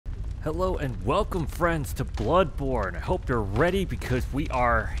Hello and welcome, friends, to Bloodborne. I hope you're ready because we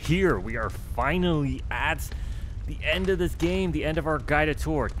are here. We are finally at the end of this game, the end of our guided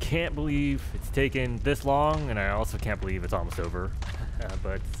tour. Can't believe it's taken this long, and I also can't believe it's almost over.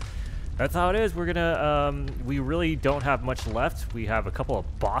 But that's how it is. We're gonna, we really don't have much left. We have a couple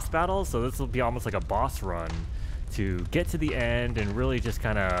of boss battles, so this will be almost like a boss run to get to the end and really just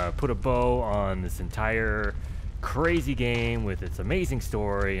kind of put a bow on this entire crazy game with its amazing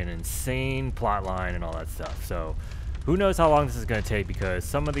story and insane plot line and all that stuff. So who knows how long this is going to take, because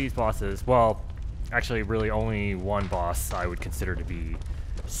some of these bosses, well, actually really only one boss I would consider to be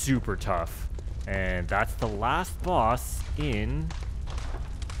super tough, and that's the last boss in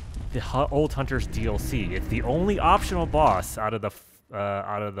the Old Hunters DLC. It's the only optional boss out of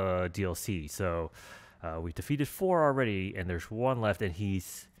the DLC. So we've defeated 4 already, and there's 1 left, and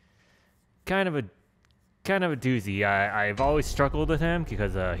he's kind of a doozy. I've always struggled with him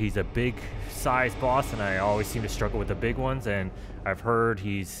because he's a big size boss, and I always seem to struggle with the big ones, and I've heard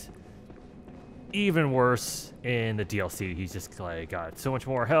he's even worse in the DLC. He's just like got so much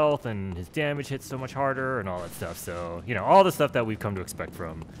more health, and his damage hits so much harder and all that stuff. So, you know, all the stuff that we've come to expect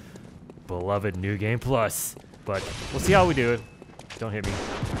from beloved New Game Plus. But we'll see how we do it. Don't hit me.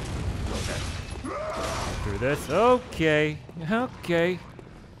 Okay. Through this. Okay.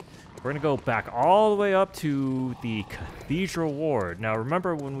 We're gonna go back all the way up to the Cathedral Ward. Now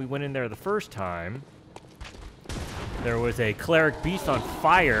remember when we went in there the first time, there was a cleric beast on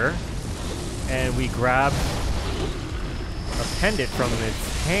fire, and we grabbed a pendant from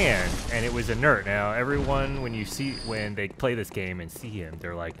its hand, and it was inert. Now everyone, when they play this game and see him,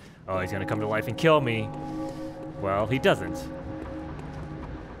 they're like, oh, he's gonna come to life and kill me. Well, he doesn't.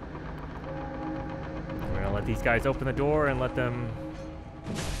 We're gonna let these guys open the door and let them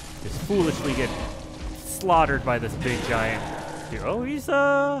just foolishly get slaughtered by this big giant dude. Oh, he's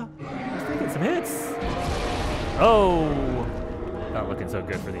taking some hits. Oh, not looking so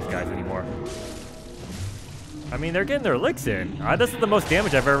good for these guys anymore. I mean, they're getting their licks in. This is the most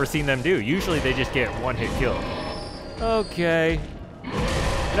damage I've ever seen them do. Usually they just get 1-hit kill. Okay.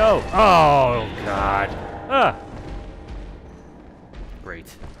 No. Oh, God. Ah.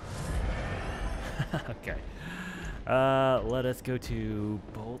 Great. Okay. Let us go to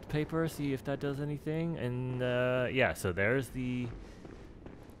bolt paper, see if that does anything. And yeah, so there's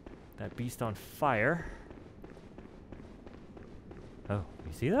that beast on fire. Oh,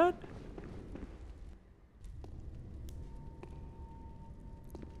 you see that?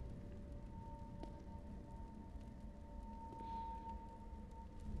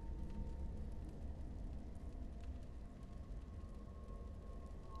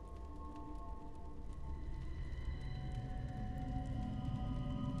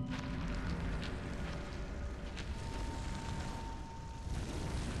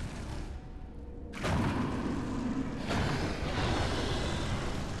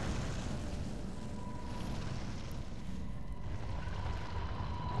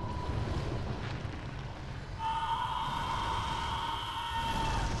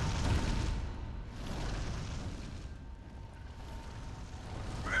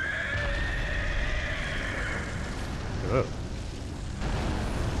 Oh.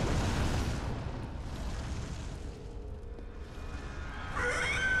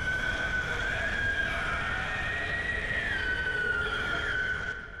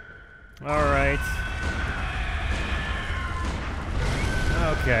 All right.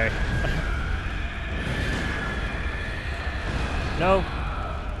 Okay. No.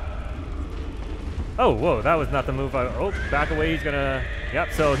 Oh, whoa, that was not the move. Oh, back away. He's gonna.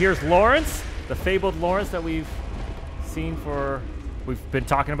 Yep. So here's Laurence, the fabled Laurence that we've been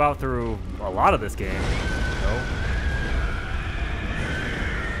talking about through a lot of this game. No.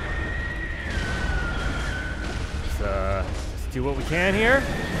 Let's do what we can here.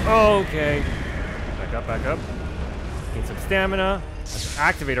 Okay. Back up. Gain some stamina. Let's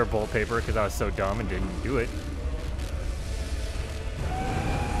activate our bolt paper because I was so dumb and didn't do it.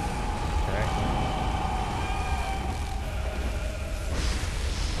 Okay.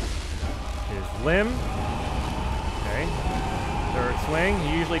 His limb. Okay. 3rd swing.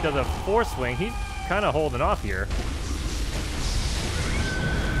 He usually does a 4th swing. He's kind of holding off here.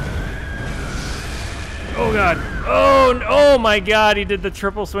 Oh, God. Oh my God. He did the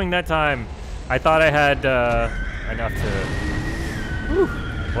triple swing that time. I thought I had enough to... Whew.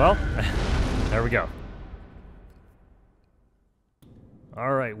 Well, there we go.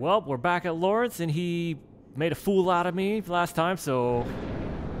 All right. Well, we're back at Laurence, and he made a fool out of me last time, so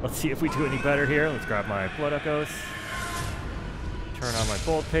let's see if we do any better here. Let's grab my blood echoes. Turn on my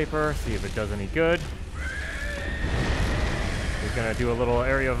bolt paper, see if it does any good. He's gonna do a little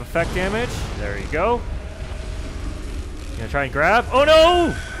area of effect damage. There you go. Gonna try and grab. Oh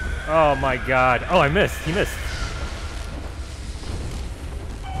no! Oh my god. Oh, I missed. He missed.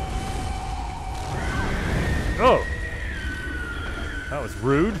 Oh! That was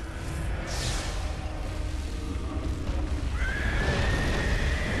rude.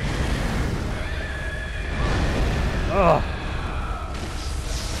 Oh!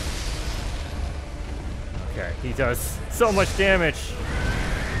 Okay, he does so much damage.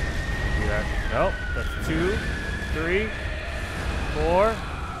 Do that. Nope, that's 2, 3, 4.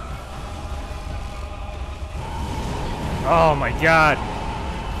 Oh my god.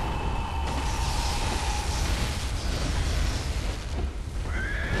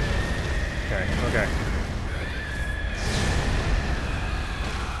 Okay, okay.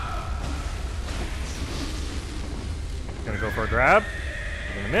 Gonna go for a grab.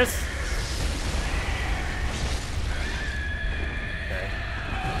 I'm gonna miss. Okay.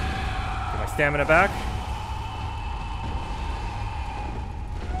 Get my stamina back.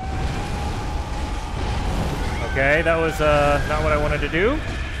 Okay, that was not what I wanted to do.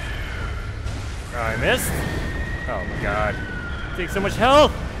 Oh, I missed. Oh my god. Take so much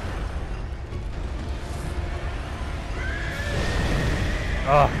health.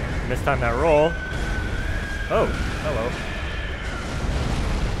 Oh, mistimed that roll. Oh, hello.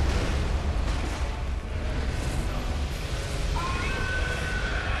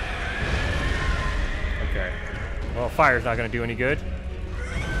 Okay. Well, fire's not gonna do any good.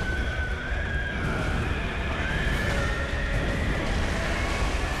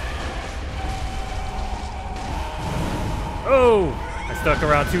 Oh! I stuck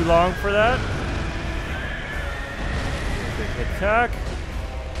around too long for that. Big attack.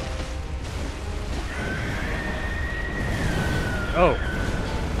 Oh.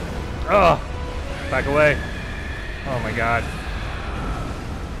 Oh. Back away. Oh my god.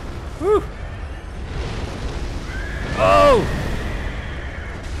 Whew. Oh!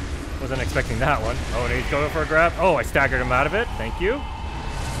 Wasn't expecting that one. Oh, and he's going for a grab. Oh, I staggered him out of it. Thank you.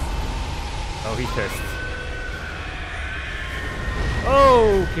 Oh, he's pissed.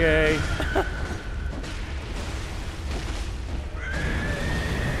 Okay.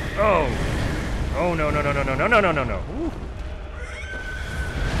 Oh. Oh, no, no, no, no, no, no, no, no, no, no. Ooh.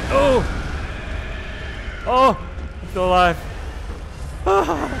 Oh! Oh! I'm still alive.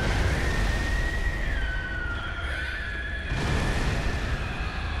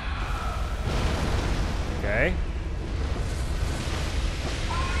 Okay.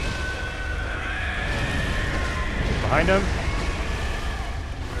 Behind him.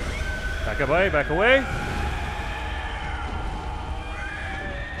 Back away, back away.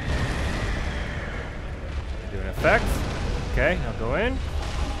 Do an effect. Okay, I'll go in.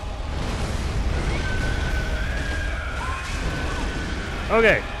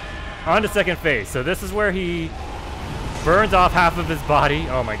 Okay, on to second phase. So this is where he burns off half of his body.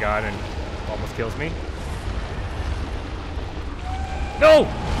 Oh my god, and almost kills me. No!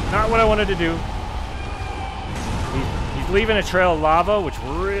 Not what I wanted to do. He's leaving a trail of lava, which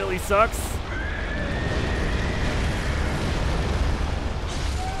really sucks.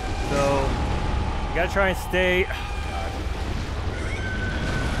 So, you gotta try and stay.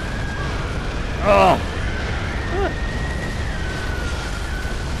 Oh!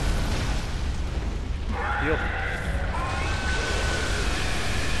 Heal.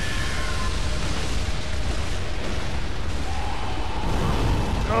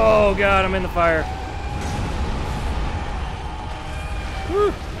 Oh god, I'm in the fire.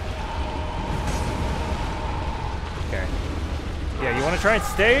 Whew. Okay. Yeah, you want to try and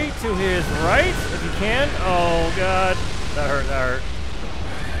stay to his right if you can. Oh god, that hurt, that hurt.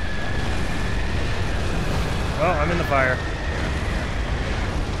 Oh, I'm in the fire.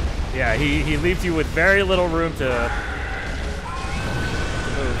 Yeah, he leaves you with very little room to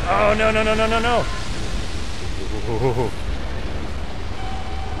move. Oh, no, no, no, no, no, no. Ooh.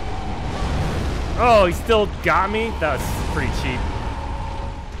 Oh, he still got me? That was pretty cheap.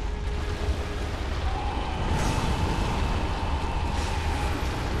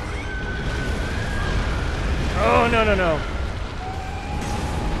 Oh, no, no, no.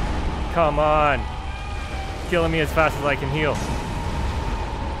 Come on. Killing me as fast as I can heal.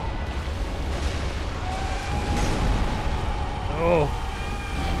 Oh.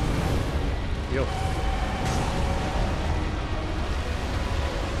 Heal.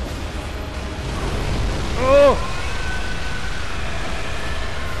 Oh!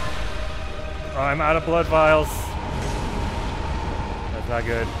 Oh, I'm out of blood vials. That's not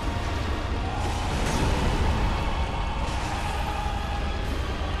good.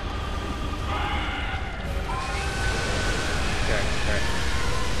 Okay.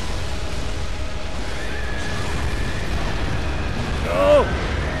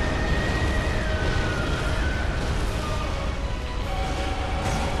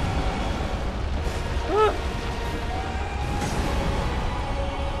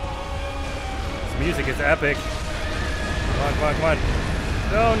 music is epic. Come on, come on, come on.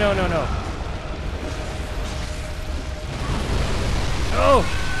 No, no, no, no. Oh!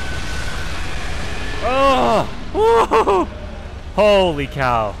 Oh! Woo! Holy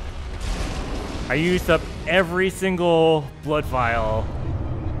cow. I used up every single blood vial,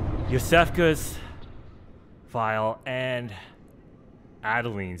 Yosefka's vial, and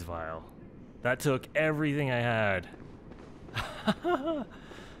Adeline's vial. That took everything I had.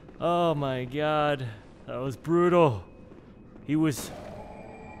 Oh my god. That was brutal. He was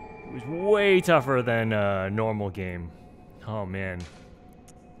way tougher than a normal game. Oh man.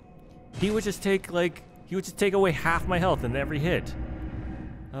 He would just take away half my health in every hit.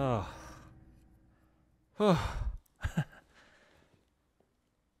 Oh.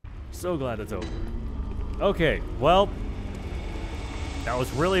 So glad it's over. Okay, well, that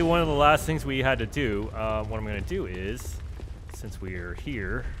was really one of the last things we had to do. What I'm gonna do is, since we're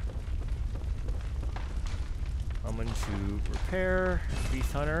here, I'm going to repair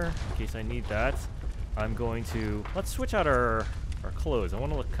Beast Hunter in case I need that. I'm going to, let's switch out our clothes. I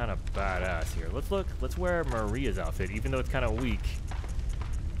want to look kind of badass here. Let's wear Maria's outfit, even though it's kind of weak.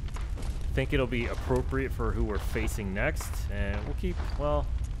 I think it'll be appropriate for who we're facing next, and we'll keep, well,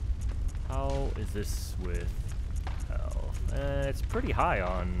 how is this with health? It's pretty high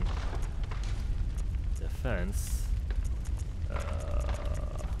on defense.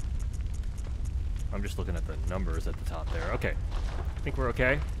 I'm just looking at the numbers at the top there. Okay, I think we're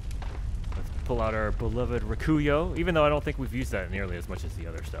okay. Let's pull out our beloved Rakuyo, even though I don't think we've used that nearly as much as the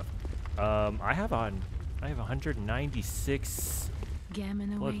other stuff. I have 196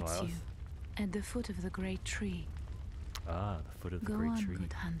 Gherman blood awaits vials. you at the foot of the great tree. Ah, the foot of the Go great on, tree.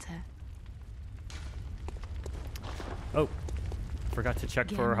 good hunter. Oh, forgot to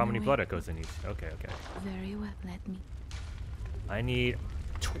check for how many blood echoes I need. Okay, okay. Very well, let me. I need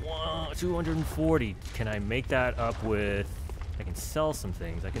 240. Can I make that up with... I can sell some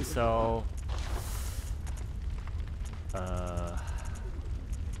things. I can sell...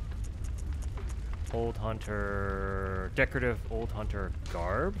 Old Hunter... Decorative Old Hunter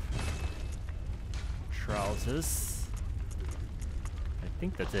garb. Trousers. I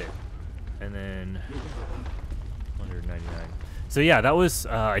think that's it. And then... 199. So yeah, that was...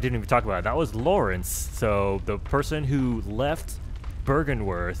 I didn't even talk about it. That was Laurence. So the person who left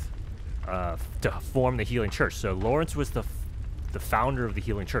Bergenworth to form the Healing Church. So Laurence was the founder of the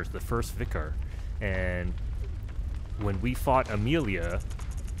Healing Church, the first vicar. And when we fought Amelia,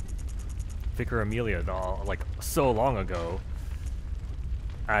 Vicar Amelia, like so long ago,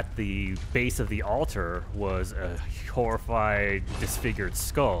 at the base of the altar was a horrified, disfigured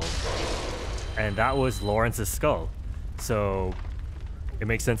skull. And that was Laurence's skull. So it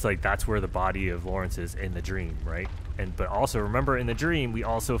makes sense, like that's where the body of Laurence is in the dream, right? But also remember, in the dream we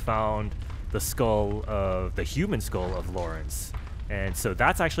also found the skull of the human skull of Laurence, and so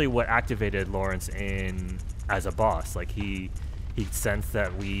that's actually what activated Laurence in as a boss. Like he sensed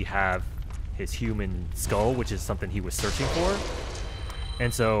that we have his human skull, which is something he was searching for,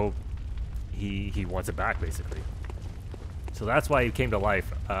 and so he wants it back basically. So that's why he came to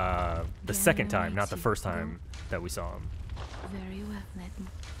life the second time, not the first time that we saw him. Very well, let me.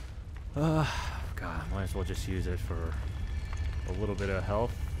 God, might as well just use it for a little bit of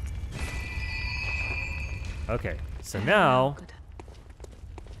health. Okay, so now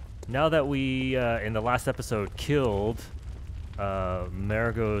that we, in the last episode, killed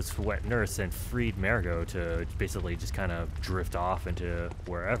Marigo's wet nurse and freed Marigo to basically just kind of drift off into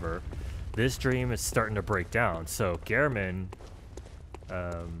wherever, this dream is starting to break down. So Gherman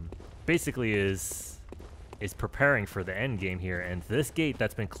basically is preparing for the end game here, and this gate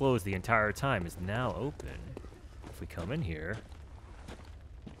that's been closed the entire time is now open. If we come in here,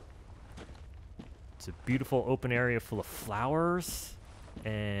 it's a beautiful open area full of flowers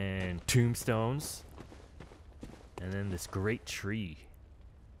and tombstones, and then this great tree,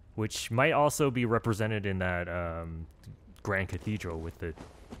 which might also be represented in that Grand Cathedral with the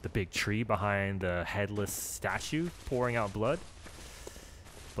big tree behind the headless statue pouring out blood.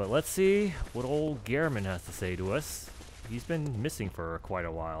 But let's see what old Gherman has to say to us. He's been missing for quite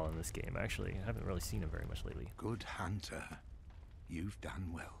a while in this game, actually. I haven't really seen him very much lately. Good hunter, you've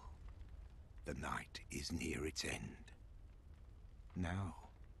done well. The night is near its end. Now,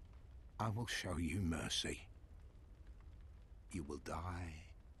 I will show you mercy. You will die,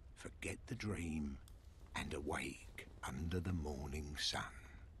 forget the dream, and awake under the morning sun.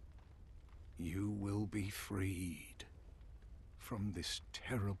 You will be freed from this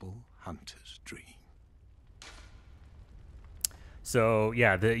terrible hunter's dream. So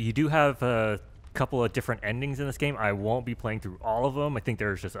yeah, you do have couple of different endings in this game. I won't be playing through all of them. I think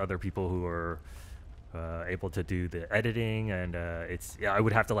there's just other people who are able to do the editing, and I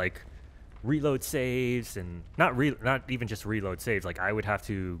would have to like reload saves, and not even just reload saves. Like I would have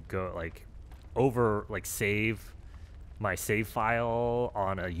to go like save my save file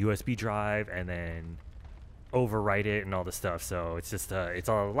on a USB drive and then overwrite it and all this stuff. So it's just it's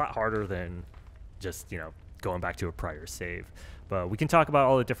a lot harder than just, you know, going back to a prior save. But we can talk about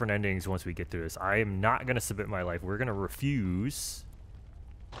all the different endings once we get through this. I am not going to submit my life. We're going to refuse.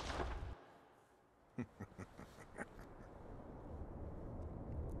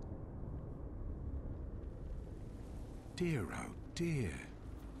 Dear, oh dear.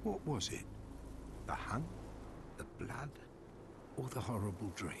 What was it? The hunt? The blood? Or the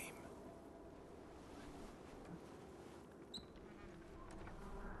horrible dream?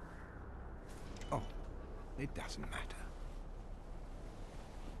 Oh, it doesn't matter.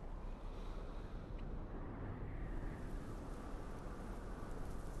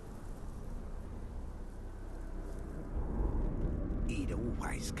 It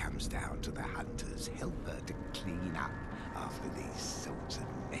always comes down to the hunter's helper to clean up after these sorts of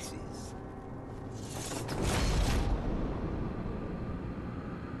messes.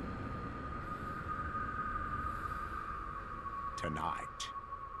 Tonight,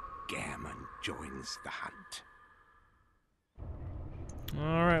 Gherman joins the hunt.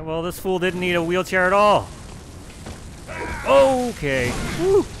 Alright, well, this fool didn't need a wheelchair at all. Okay.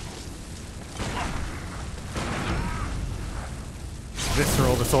 Woo.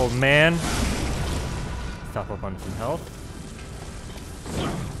 Visceral, this old man. Stop up on some health.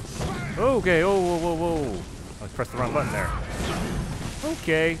 Okay, oh, whoa, whoa, whoa. I pressed the wrong button there.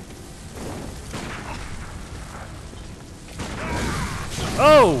 Okay.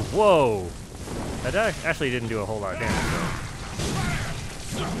 Oh, whoa. That actually didn't do a whole lot of damage,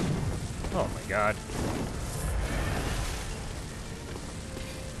 though. Oh my god.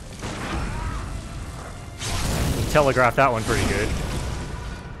 Telegraphed that one pretty good.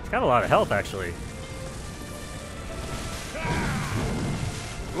 It's got a lot of health, actually.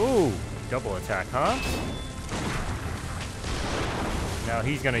 Ooh, double attack, huh? Now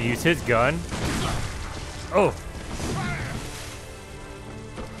he's gonna use his gun. Oh!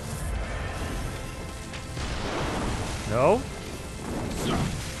 No?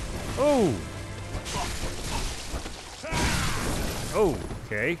 Oh! Oh,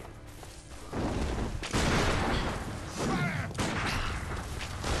 okay.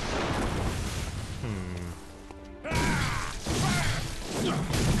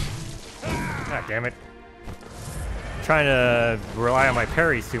 God damn it. I'm trying to rely on my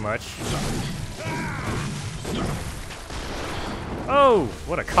parries too much. Oh,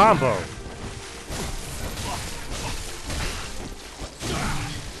 what a combo.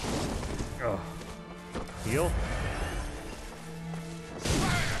 Oh. Heal.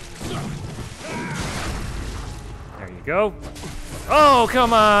 There you go. Oh,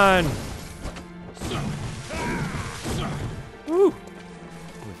 come on. Woo.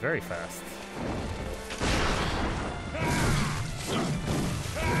 It was very fast.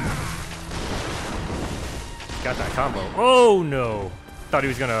 Got that combo. Oh no! Thought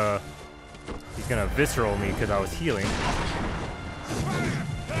he's gonna visceral me because I was healing.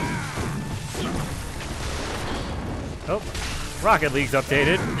 Oh, Rocket League's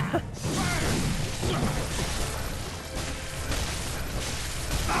updated.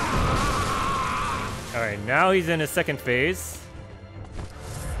 All right, now he's in his second phase.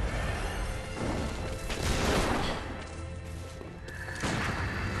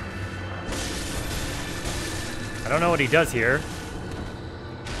 I don't know what he does here.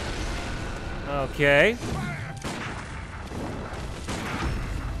 Okay.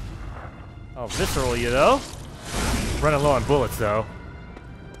 I'll visceral you though. Running low on bullets though.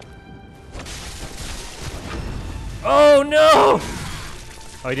 Oh no!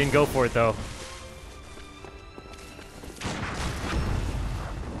 Oh, he didn't go for it though.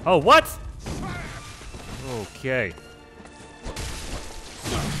 Oh, what? Okay.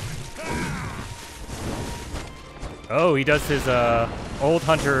 Oh, he does his old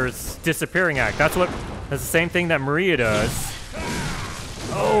hunter's disappearing act. That's the same thing that Maria does.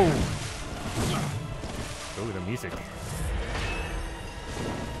 Oh. Oh, the music.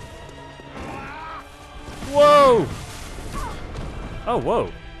 Whoa. Oh,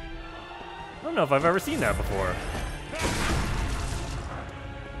 whoa. I don't know if I've ever seen that before.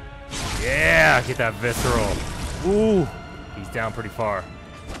 Yeah, get that visceral. Ooh, he's down pretty far.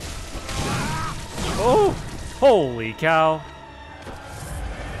 Oh. Holy cow.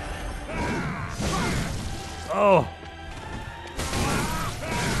 Oh.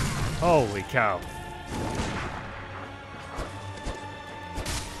 Holy cow.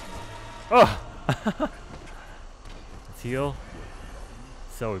 Oh! Let's heal.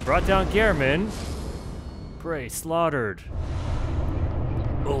 So we brought down Gherman. Prey slaughtered.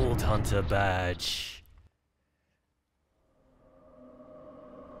 Old Hunter badge.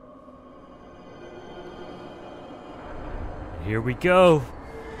 Here we go.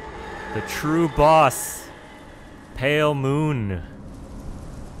 The true boss. Pale Moon.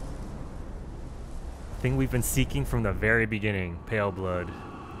 Thing we've been seeking from the very beginning. Paleblood.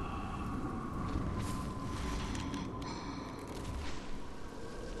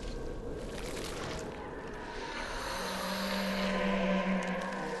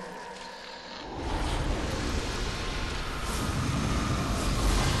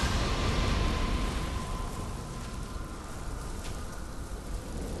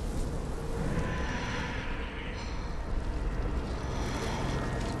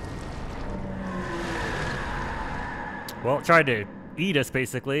 Well, it tried to eat us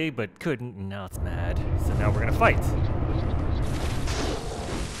basically, but couldn't, and now it's mad. So now we're gonna fight.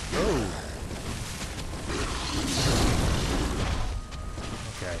 Oh.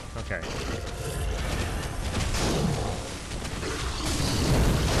 Okay, okay.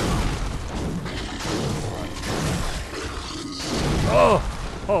 Oh!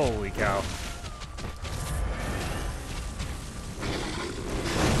 Holy cow.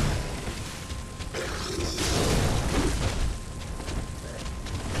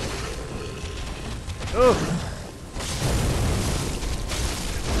 Oh!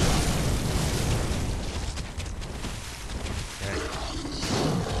 Okay.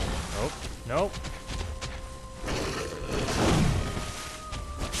 Nope. Nope.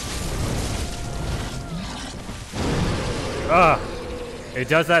 Ah! It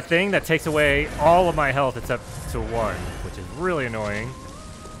does that thing that takes away all of my health except to 1, which is really annoying.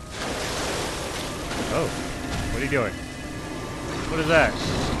 Oh. What are you doing? What is that?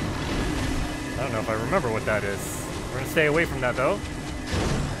 I don't know if I remember what that is. We're gonna stay away from that though.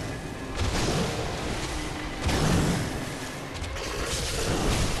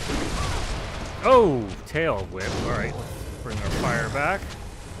 Oh, tail whip. Alright, let's bring our fire back.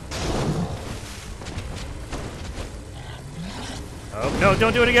 Oh, no,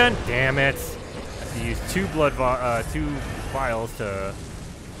 don't do it again! Damn it! I have to use 2 2 vials to...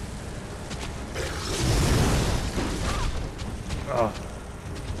 Oh.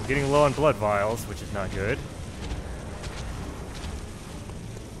 I'm getting low on blood vials, which is not good.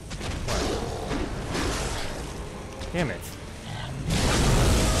 What? Damn it.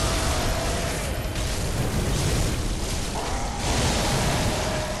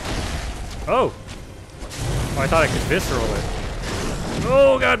 Oh! Oh, I thought I could visceral it.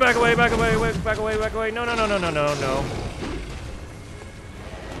 Oh god, back away, back away, back away, back away. No, no, no, no, no, no, no.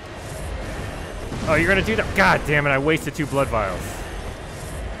 Oh, you're gonna do that? God damn it, I wasted 2 blood vials.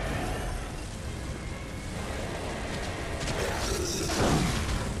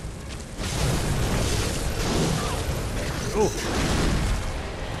 Ooh.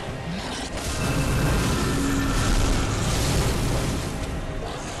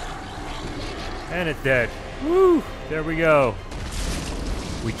 And it's dead. Woo! There we go.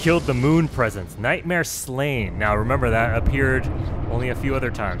 We killed the moon presence. Nightmare slain. Now remember that appeared only a few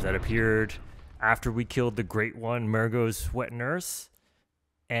other times. That appeared after we killed the Great One, Murgo's wet nurse,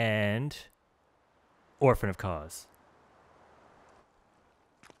 and Orphan of Cause.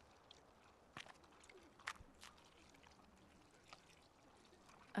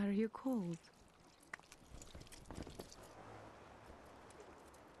 Are you cold?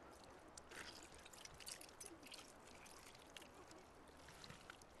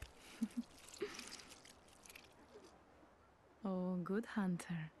 Oh, good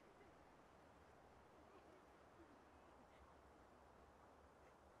hunter.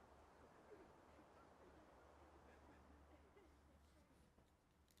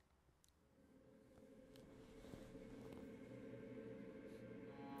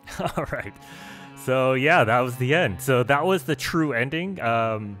 All right. So yeah, that was the end. So that was the true ending.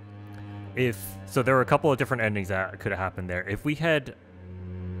 So there were a couple of different endings that could have happened there. If we had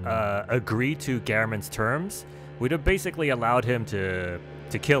agreed to Gherman's terms, we'd have basically allowed him to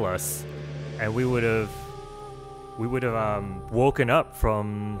kill us, and we would have woken up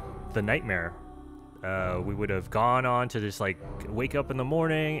from the nightmare. We would have gone on to just like wake up in the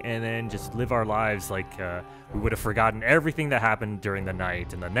morning and then just live our lives like we would have forgotten everything that happened during the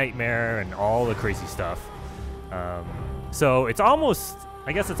night and the nightmare and all the crazy stuff. So it's almost,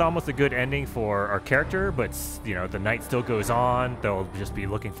 I guess it's almost a good ending for our character, but you know, the night still goes on. They'll just be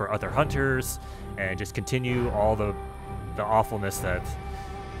looking for other hunters and just continue all the awfulness that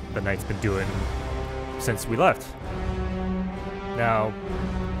the knight's been doing since we left. Now,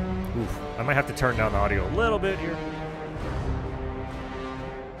 oof, I might have to turn down the audio a little bit here.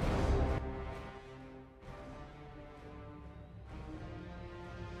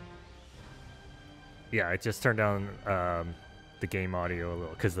 Yeah, I just turned down the game audio a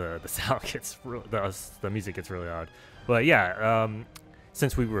little because the sound gets the music gets really loud. But yeah,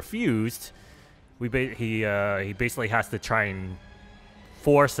 since we refused, he basically has to try and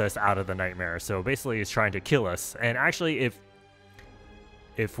force us out of the nightmare. So basically, he's trying to kill us. And actually,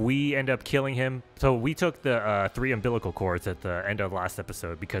 if we end up killing him, so we took the 3 umbilical cords at the end of the last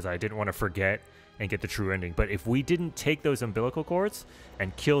episode because I didn't want to forget and get the true ending. But if we didn't take those umbilical cords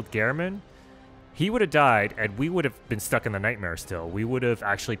and killed Gherman, he would have died, and we would have been stuck in the nightmare still. We would have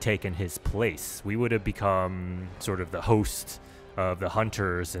actually taken his place. We would have become sort of the host of the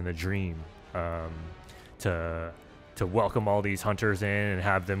hunters in the dream, to welcome all these hunters in and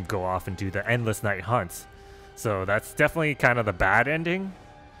have them go off and do the endless night hunts. So that's definitely kind of the bad ending.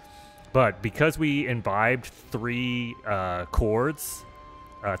 But because we imbibed 3 cords,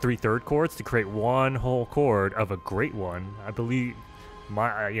 3 third cords to create one whole cord of a great one, I believe.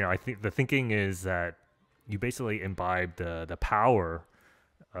 I think the thinking is that you basically imbibe the power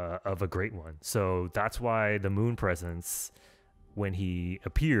of a great one. So that's why the moon presence, when he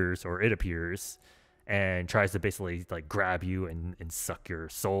appears or it appears and tries to basically like grab you and suck your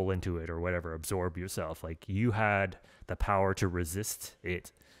soul into it or whatever, absorb yourself, like you had the power to resist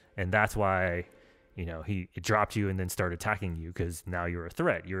it. And that's why, it dropped you and then started attacking you, because now you're a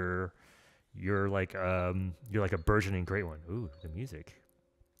threat. You're like a burgeoning great one. Ooh, the music.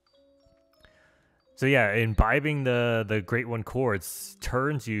 So yeah, imbibing the Great One chords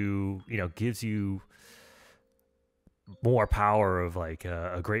turns you, gives you more power of like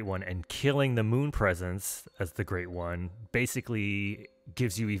a Great One, and killing the Moon Presence as the Great One basically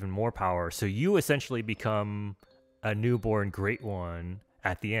gives you even more power. So you essentially become a newborn Great One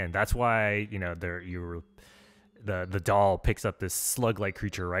at the end. That's why, the doll picks up this slug-like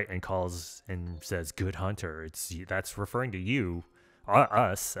creature, right, and calls and says, "Good hunter." That's referring to you,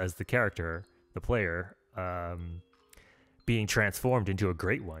 us as the character, the player, being transformed into a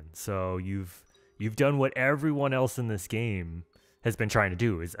Great One. So you've done what everyone else in this game has been trying to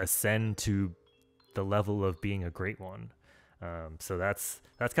do, is ascend to the level of being a Great One. So that's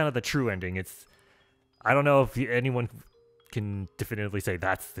kind of the true ending. I don't know if anyone can definitively say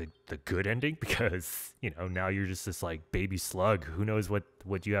that's the good ending, because now you're just this like baby slug. Who knows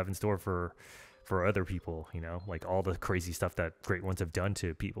what you have in store for other people, like all the crazy stuff that Great Ones have done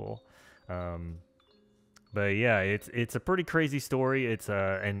to people. But yeah, it's a pretty crazy story. It's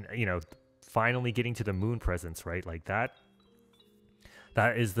and finally getting to the Moon Presence, right? Like that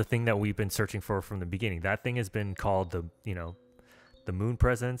is the thing that we've been searching for from the beginning. That thing has been called the Moon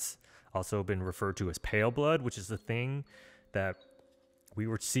Presence, also been referred to as Paleblood, which is the thing that we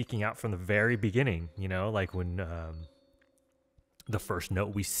were seeking out from the very beginning. Like when the first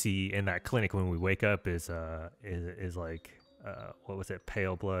note we see in that clinic when we wake up is like what was it?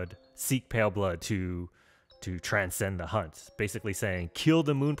 Paleblood. Seek Paleblood to transcend the hunt. Basically saying kill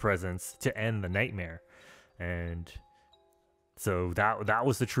the Moon Presence to end the nightmare. And so that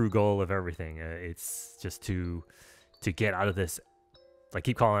was the true goal of everything. It's just to get out of this. I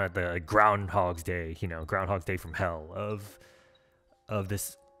keep calling it the Groundhog's Day, Groundhog's Day from hell, of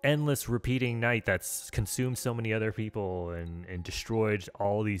this endless repeating night that's consumed so many other people and destroyed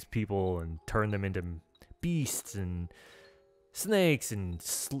all these people and turned them into beasts and snakes and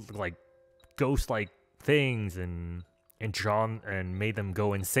like ghost-like things and drawn and made them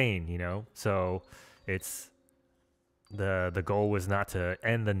go insane, So it's the goal was not to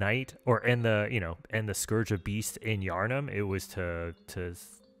end the night or end the scourge of beasts in Yharnam. It was to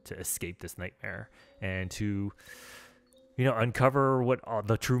escape this nightmare and to uncover what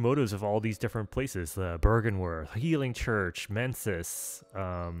the true motives of all these different places: the Bergenworth, Healing Church, Mensis,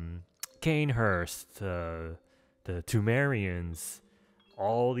 Canehurst, the Tumerians.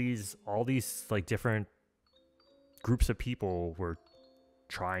 All these like different groups of people were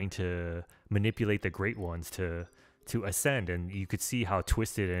trying to manipulate the Great Ones to ascend, and you could see how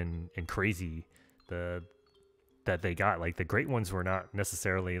twisted and crazy that they got. Like the Great Ones were not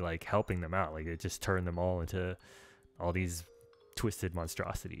necessarily like helping them out. Like it just turned them all into all these twisted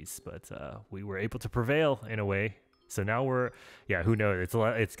monstrosities. But we were able to prevail in a way. So now who knows?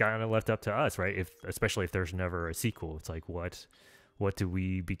 It's kind of left up to us, right? Especially if there's never a sequel. It's like what do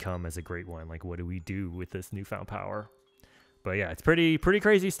we become as a Great One? Like what do we do with this newfound power? But yeah, it's pretty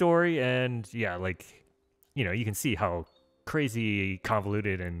crazy story, and yeah, like you can see how crazy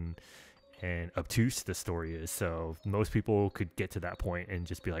convoluted and and obtuse the story is. So most people could get to that point and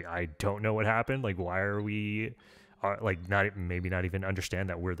just be like, I don't know what happened. Like, why are we, like, maybe not even understand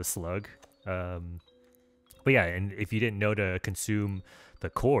that we're the slug. But yeah, and if you didn't know to consume the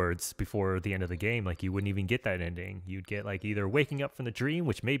chords before the end of the game, like, you wouldn't even get that ending. You'd get like either waking up from the dream,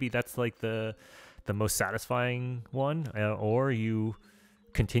 which maybe that's like the most satisfying one, or you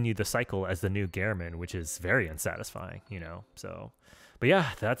continue the cycle as the new Gherman, which is very unsatisfying, you know. So, but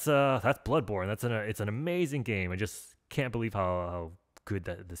yeah, that's Bloodborne. It's an amazing game. I just can't believe how good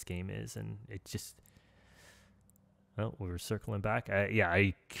that this game is, and it just. Oh, we were circling back.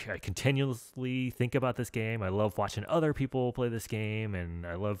 I continuously think about this game. I love watching other people play this game, and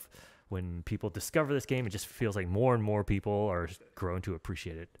I love when people discover this game. It just feels like more and more people are growing to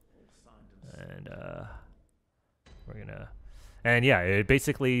appreciate it. And yeah, it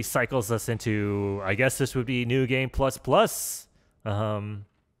basically cycles us into, I guess this would be New Game Plus Plus,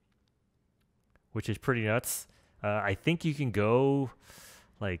 which is pretty nuts. I think you can go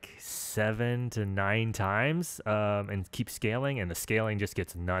like 7 to 9 times and keep scaling, and the scaling just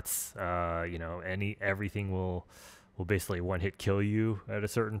gets nuts. You know, everything will basically one hit kill you at a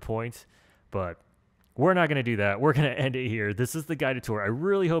certain point, but we're not going to do that. We're going to end it here. This is the guided tour. I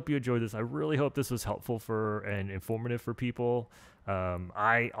really hope you enjoyed this. I really hope this was helpful and informative for people.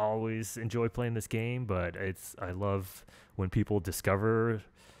 I always enjoy playing this game, but I love when people discover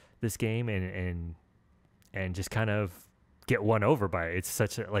this game and just kind of get won over by it. It's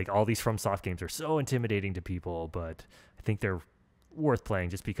such a, like, all these FromSoft games are so intimidating to people, but I think they're worth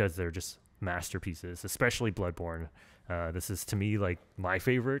playing just because they're just masterpieces, especially Bloodborne. This is, to me, like, my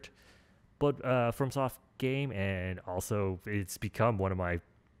favorite FromSoft game, and also it's become one of my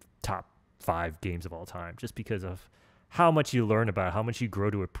top 5 games of all time just because of how much you learn about it, how much you grow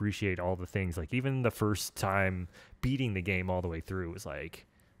to appreciate all the things. Like, even the first time beating the game all the way through was like,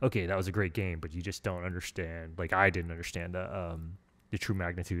 okay, that was a great game, but you just don't understand. Like, I didn't understand the true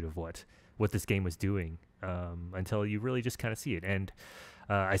magnitude of what this game was doing until you really just kind of see it. And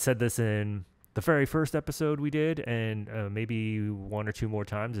I said this in the very first episode we did, and maybe 1 or 2 more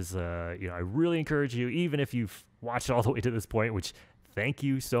times, is you know, I really encourage you, even if you've watched all the way to this point, which thank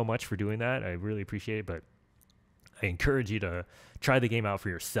you so much for doing that. I really appreciate it, but I encourage you to try the game out for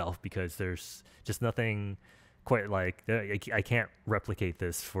yourself, because there's just nothing quite like, I can't replicate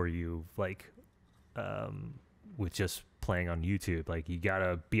this for you, like, with just playing on YouTube. Like, you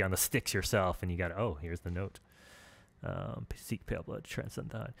gotta be on the sticks yourself, and you gotta, oh, here's the note. Seek Paleblood,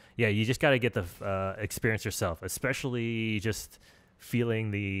 transcend that. Yeah, you just gotta get the experience yourself, especially just feeling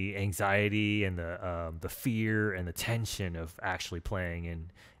the anxiety and the fear and the tension of actually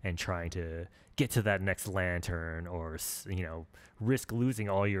playing and trying to get to that next lantern, or, you know, risk losing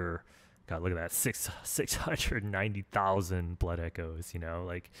all your, God, look at that, 690,000 blood echoes. You know,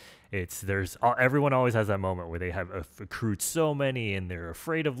 like, everyone always has that moment where they have accrued so many and they're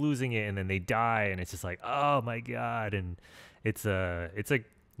afraid of losing it, and then they die, and it's just like, oh my God. And it's a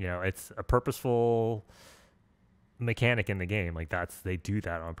you know, it's a purposeful mechanic in the game. Like, they do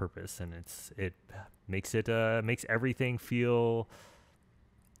that on purpose, and it makes everything feel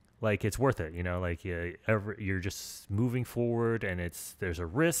like it's worth it. You know, like, you're just moving forward, and there's a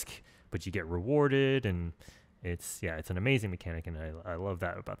risk, but you get rewarded, and it's an amazing mechanic, and I love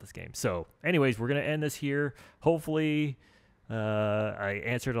that about this game. So anyways, we're going to end this here. Hopefully I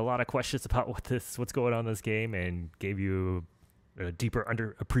answered a lot of questions about what's going on in this game, and gave you a deeper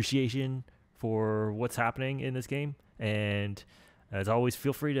appreciation for what's happening in this game. And as always,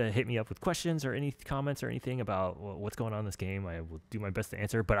 feel free to hit me up with questions or any comments or anything about what's going on in this game. I will do my best to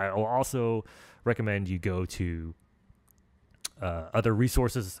answer, but I will also recommend you go to other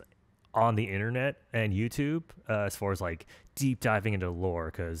resources on the internet and YouTube, as far as like deep diving into lore,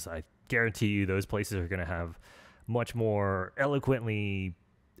 because I guarantee you those places are going to have much more eloquently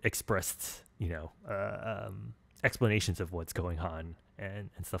expressed, you know, explanations of what's going on and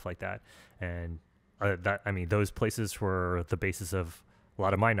stuff like that. And those places were the basis of a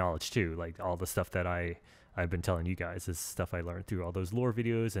lot of my knowledge too. Like, all the stuff that I've been telling you guys is stuff I learned through all those lore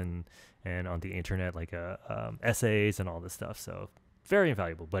videos and on the internet, like essays and all this stuff. So very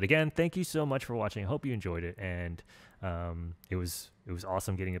invaluable. But again, thank you so much for watching. I hope you enjoyed it, and it was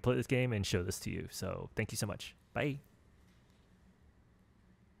awesome getting to play this game and show this to you. So thank you so much. Bye.